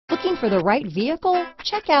Looking for the right vehicle?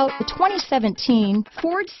 Check out the 2017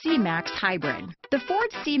 Ford C-Max Hybrid. The Ford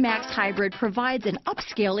C-Max Hybrid provides an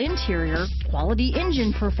upscale interior, quality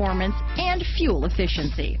engine performance, and fuel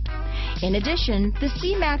efficiency. In addition, the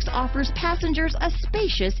C-Max offers passengers a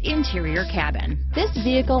spacious interior cabin. This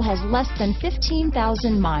vehicle has less than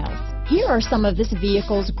 15,000 miles. Here are some of this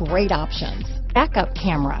vehicle's great options: backup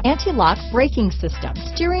camera, anti-lock braking system,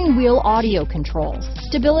 steering wheel audio controls,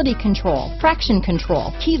 stability control, traction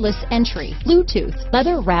control, keyless entry, Bluetooth,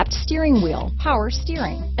 leather-wrapped steering wheel, power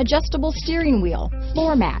steering, adjustable steering wheel,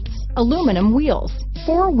 floor mats, aluminum wheels,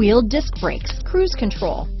 four-wheel disc brakes, cruise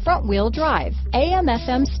control, front-wheel drive,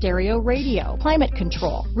 AM/FM stereo radio, climate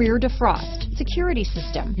control, rear defrost, security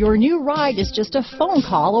system. Your new ride is just a phone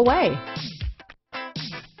call away.